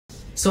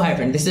So hi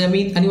friend, this is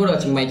Amit and you are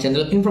watching my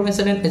channel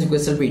Information and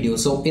Educational Video.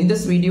 So in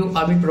this video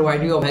I will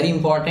provide you a very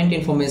important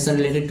information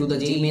related to the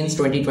JEE Mains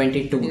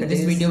 2022.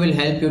 This video will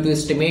help you to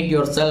estimate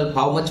yourself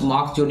how much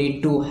marks you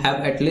need to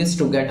have at least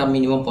to get a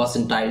minimum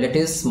percentile. That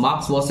is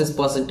marks versus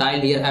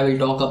percentile. Here I will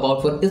talk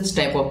about for each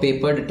type of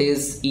paper, that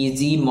is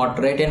easy,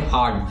 moderate and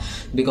hard,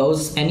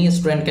 because any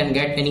student can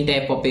get any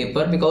type of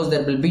paper because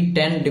there will be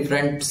 10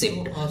 different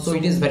shifts. So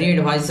it is very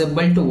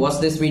advisable to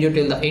watch this video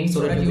till the end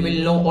so that you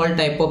will know all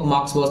type of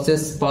marks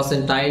versus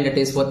percentile, that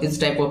is for each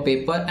type of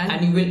paper,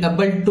 and you will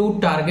able to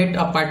target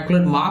a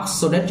particular marks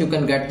so that you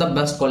can get the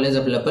best college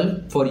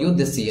available for you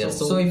this year.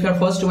 So if you are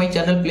first to my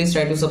channel, please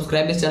try to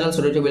subscribe this channel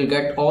so that you will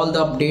get all the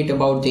update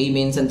about JEE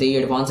Mains and JEE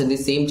Advanced in the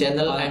same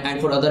channel,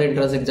 and for other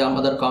entrance exam,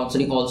 other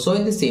counseling also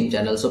in the same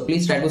channel. So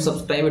please try to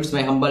subscribe. It's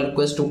my humble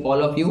request to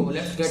all of you.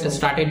 Let's get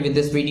started with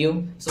this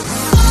video.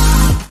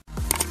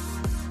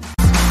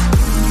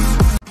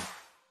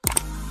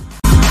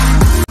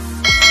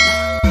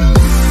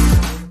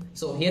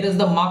 So here is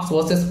the marks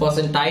versus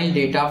percentile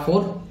data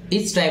for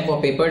each type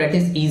of paper, that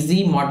is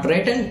easy,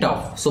 moderate and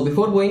tough. So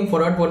before going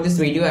forward for this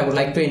video, I would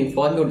like to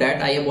inform you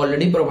that I have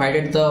already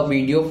provided the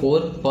video for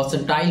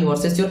percentile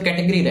versus your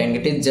category rank.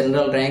 It is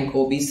general rank,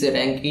 OBC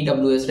rank,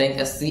 EWS rank,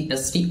 SC,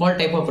 ST, all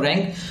type of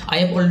rank I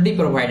have already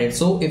provided.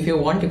 So if you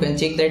want, you can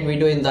check that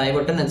video in the I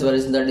button as well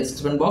as in the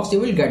description box. You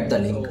will get the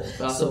link.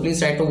 So please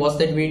try to watch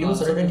that video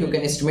so that you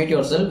can estimate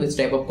yourself which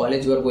type of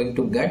college you are going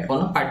to get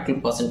on a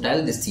particular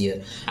percentile this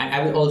year. And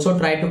I will also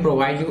try to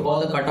provide you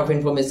all the cutoff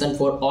information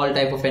for all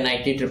type of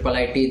IIT,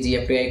 IIIT,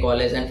 GFTI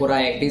college, and for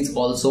IITs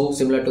also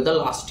similar to the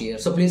last year.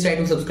 So please try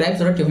to subscribe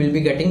so that you will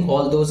be getting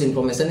all those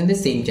information in the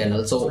same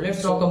channel. So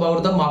let's talk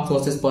about the marks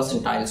versus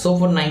percentile. So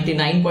for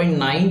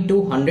 99.9 to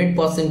 100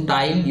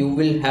 percentile, you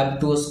will have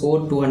to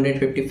score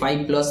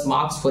 255 plus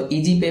marks for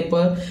easy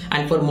paper,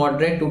 and for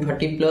moderate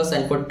 230 plus,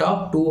 and for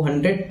tough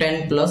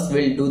 210 plus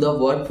will do the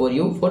work for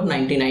you for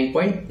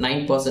 99.9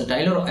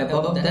 percentile or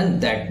above than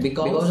that.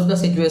 Because of the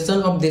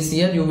situation of this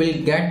year, you will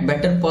get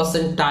better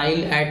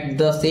percentile at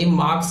the same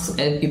marks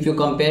if you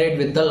compare it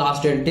with the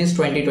last year, it is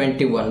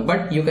 2021,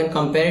 but you can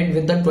compare it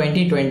with the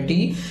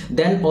 2020.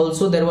 Then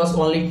also there was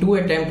only 2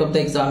 attempts of the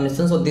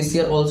examination, so this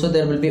year also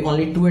there will be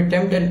only 2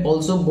 attempts, and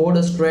also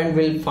board student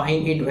will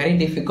find it very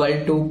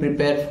difficult to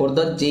prepare for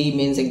the JEE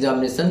Mains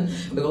examination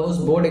because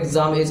board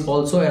exam is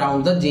also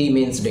around the JEE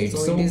Mains date.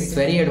 So it is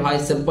very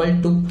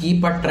advisable to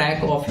keep a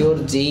track of your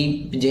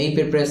JEE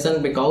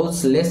preparation,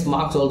 because less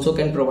marks also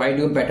can provide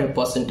you better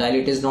percentile.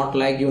 It is not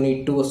like you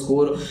need to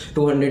score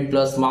 200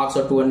 plus marks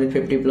or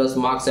 250 plus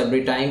marks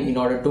every time in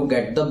order to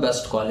get the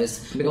best college,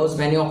 because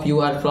many of you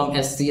are from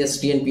SC,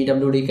 ST and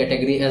PWD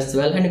category as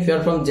well, and if you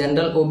are from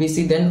general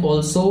OBC, then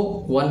also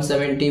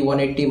 170,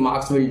 180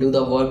 marks will do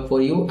the work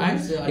for you, and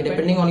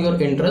depending on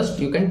your interest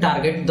you can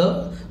target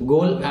the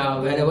goal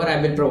whenever I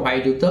will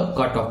provide you the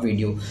cutoff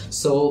video.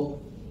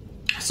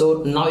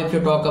 So now if you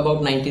talk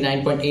about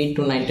 99.8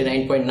 to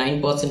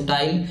 99.9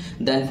 percentile,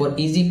 then for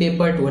easy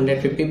paper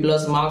 250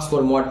 plus marks,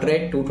 for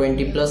moderate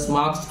 220 plus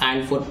marks,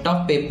 and for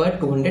tough paper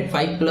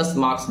 205 plus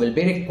marks will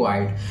be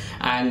required.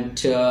 And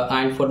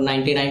for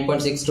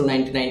 99.6 to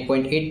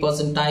 99.8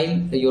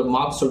 percentile, your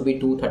marks should be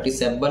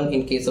 237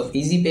 in case of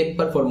easy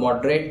paper, for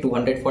moderate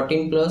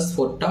 214 plus,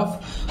 for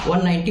tough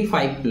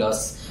 195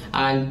 plus,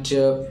 and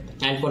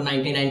for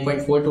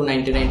 99.4 to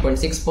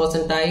 99.6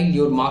 percentile,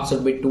 your marks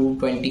should be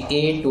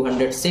 228,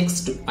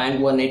 206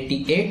 and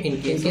 188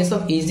 in case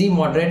of easy,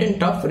 moderate and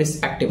tough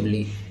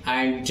respectively.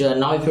 And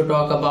now if you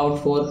talk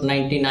about for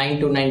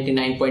 99 to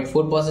 99.4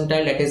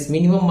 percentile, that is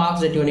minimum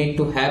marks that you need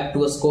to have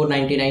to score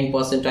 99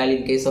 percentile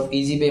in case of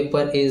easy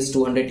paper is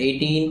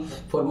 218,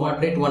 for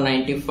moderate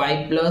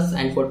 195 plus,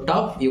 and for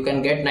tough you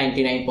can get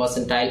 99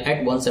 percentile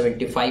at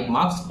 175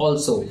 marks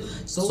also.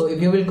 So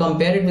if you will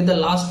compare it with the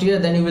last year,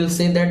 then you will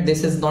say that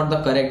this is not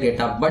the correct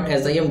data, but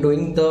as I am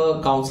doing the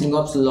counseling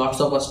of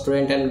lots of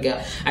students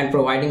and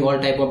providing all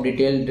type of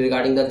detail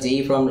regarding the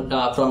JEE from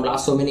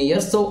last so many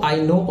years, so I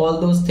know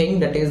all those things,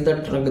 that is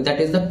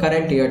the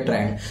current year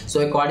trend.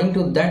 So according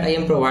to that, I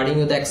am providing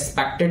you the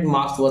expected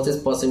marks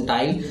versus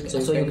percentile.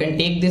 So you can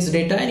take this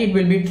data and it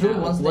will be true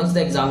once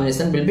the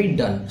examination will be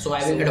done. So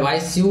I will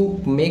advise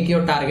you make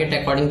your target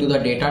according to the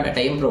data that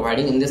I am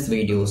providing in this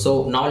video.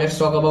 So now let's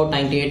talk about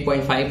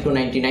 98.5 to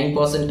 99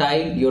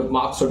 percentile. Your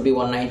marks should be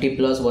 190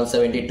 plus,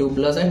 172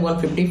 plus and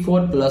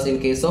 154 plus in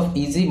case of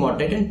easy,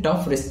 moderate and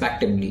tough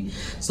respectively.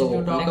 So if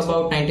you talk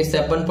about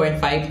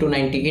 97.5 to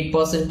 98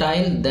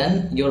 percentile,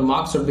 then your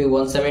marks should be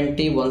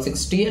 170,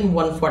 160 and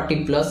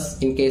 140 plus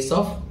in case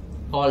of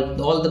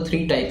all the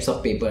 3 types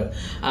of paper.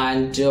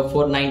 And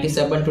for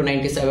 97 to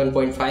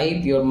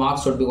 97.5, your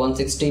marks should be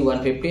 160,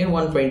 150 and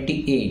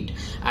 128.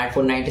 And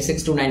for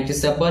 96 to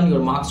 97,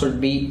 your marks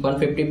should be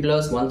 150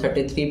 plus,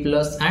 133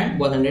 plus and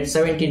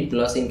 117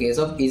 plus in case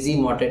of easy,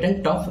 moderate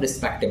and tough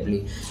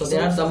respectively. So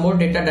there are some more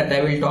data that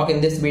I will talk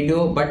in this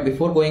video, but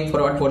before going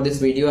forward for this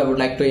video, I would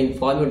like to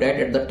inform you that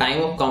at the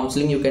time of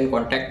counseling, you can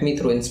contact me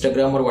through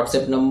Instagram or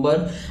WhatsApp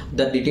number.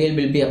 The detail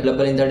will be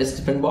available in the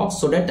description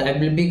box, so that I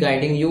will be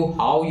guiding you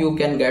how you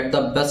can get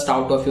the best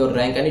out of your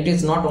rank. And it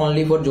is not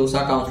only for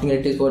JOSA counseling,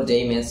 it is for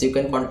JEE Mains. You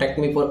can contact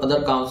me for other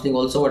counseling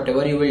also,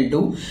 whatever you will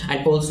do.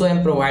 And also I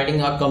am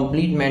providing a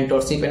complete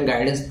mentorship and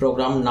guidance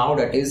program now.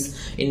 That is,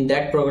 in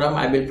that program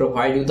I will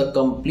provide you the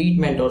complete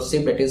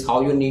mentorship, that is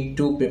how you need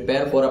to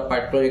prepare for a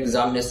particular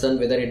examination,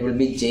 whether it will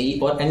be JEE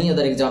or any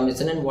other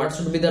examination, and what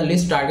should be the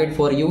list target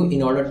for you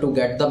in order to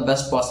get the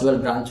best possible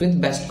branch with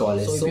best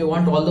college. So if you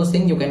want all those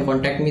things, you can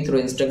contact me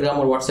through Instagram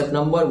or WhatsApp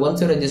number.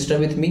 Once you register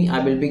with me, I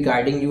will be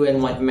guiding you and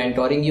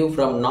mentoring you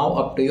from now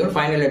up to your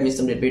final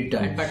admission repeat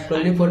time.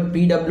 Particularly for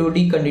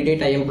PWD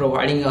candidate, I am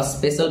providing a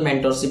special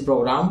mentorship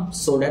program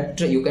so that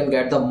you can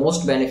get the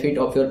most benefit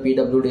of your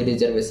PWD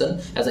reservation,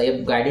 as I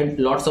have guided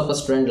lots of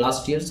students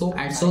last year. So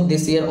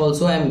this year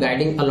also I am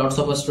guiding a lots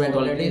of students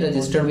already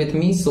registered with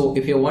me. So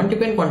if you want, you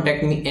can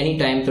contact me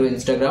anytime through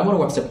Instagram or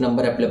WhatsApp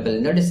number available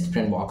in the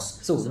description box.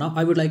 So now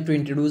I would like to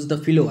introduce the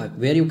Philo app,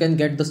 where you can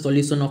get the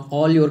solution of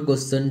all your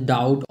question,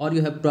 doubt, or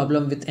you have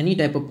problem with any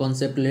type of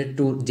concept related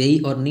to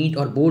JEE or NEET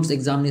or boards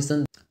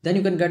examination. Then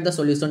you can get the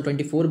solution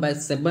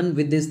 24/7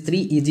 with these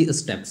 3 easy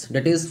steps.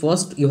 That is,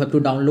 first you have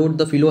to download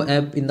the Philo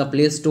app in the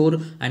Play Store,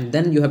 and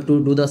then you have to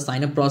do the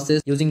sign up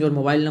process using your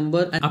mobile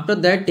number. And after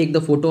that, take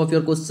the photo of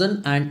your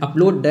question and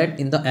upload that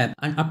in the app.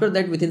 And after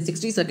that, within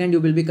 60 seconds,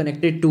 you will be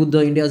connected to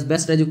the India's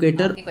best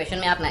educator. Question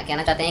में आप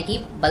कहना चाहते हैं कि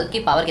bulb की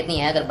power कितनी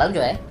है। अगर बल्ब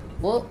जो है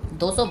वो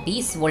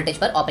 220 वोल्टेज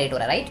पर ऑपरेट हो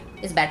रहा है,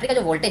 राइट। इस बैटरी का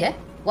जो वोल्टेज है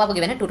वो आपको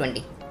गिवन है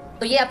 220।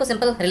 तो ये आपको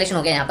सिंपल रिलेशन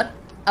हो गया यहाँ पर।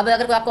 अब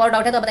अगर कोई आपको और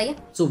डाउट है तो बताइए।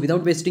 So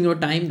without wasting your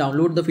time,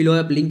 download the Philo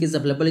app. Link is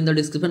available in the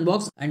description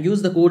box and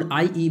use the code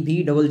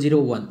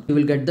IEB001. You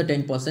will get the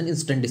 10%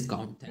 instant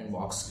discount.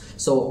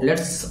 So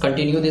let's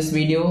continue this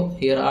video.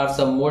 Here are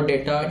some more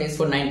data. It is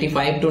for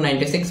 95 to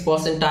 96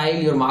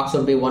 percentile. Your marks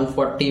would be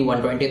 140,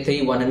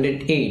 123,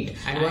 108.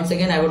 And once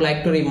again, I would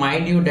like to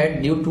remind you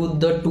that due to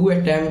the 2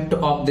 attempt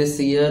of this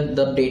year,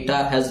 the data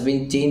has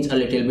been changed a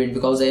little bit,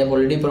 because I have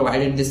already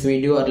provided this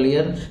video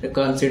earlier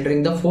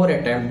considering the 4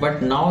 attempt.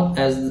 But now,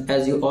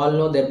 as you all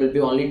know, there will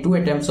be only 2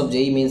 attempts of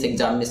JEE Mains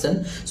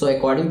examination. So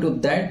according to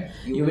that,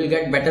 you will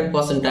get better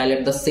percentile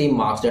at the same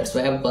marks. That's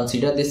why I have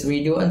considered this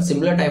video. And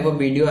similar type of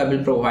video I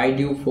will provide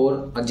you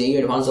for a JEE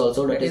Advanced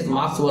also, that is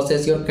marks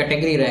versus your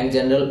category rank,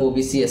 general,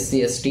 OBC,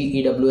 SC, ST,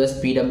 EWS,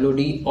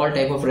 PWD, all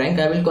type of rank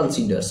I will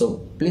consider. So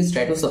please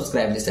try to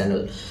subscribe this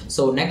channel.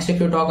 So next,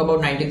 if you talk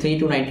about 93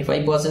 to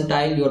 95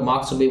 percentile, your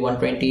marks will be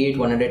 128,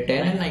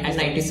 110 and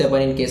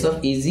 97 in case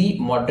of easy,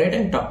 moderate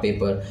and tough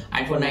paper.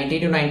 And for 90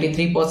 to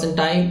 93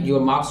 percentile, your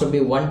marks will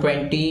be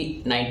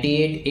 120,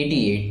 98,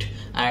 88.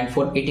 And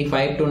for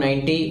 85 to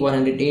 90,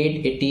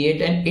 108,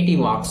 88 and 80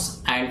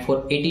 marks. And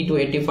for 80 to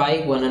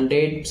 85,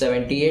 100,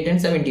 78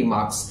 and 70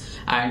 marks.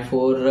 And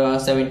for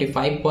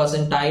 75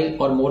 percentile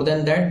or more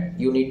than that,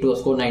 you need to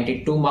score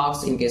 92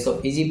 marks in case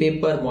of easy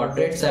paper,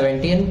 moderate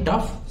 70 and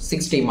tough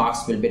 60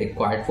 marks will be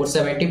required. For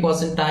 70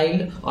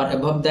 percentile or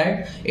above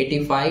that,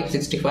 85,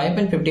 65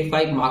 and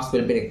 55 marks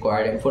will be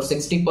required. And for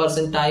 60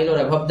 percentile or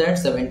above that,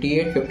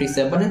 78,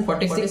 57 and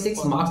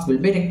 46 marks will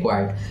be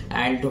required.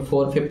 And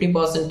for 50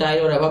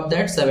 percentile or above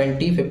that,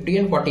 70, 50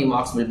 and 40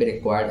 marks will be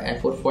required.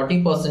 And for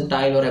 40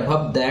 percentile or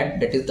above that,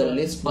 that is the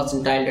least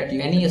percentile that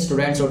any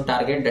student should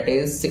target, that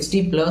is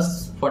 60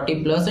 plus,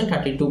 40 plus and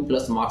 32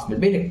 plus marks will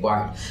be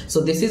required.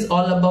 So this is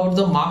all about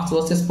the marks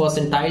versus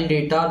percentile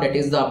data, that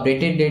is the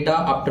updated data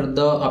after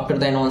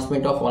the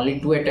announcement of only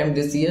 2 attempts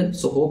this year.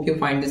 So hope you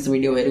find this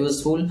video very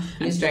useful.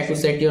 Please try to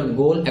set your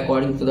goal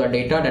according to the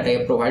data that I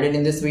have provided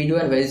in this video,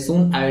 and very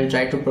soon I will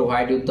try to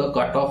provide you the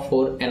cutoff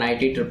for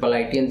NIT,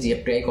 IIIT and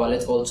GFTI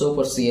college, also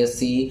for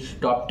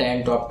CSC, top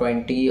 10, top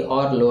 20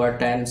 or lower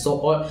 10,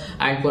 so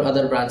and for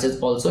other branches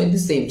also in the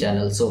same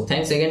channel. So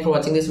thanks again for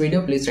watching this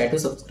video. Please try to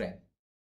subscribe.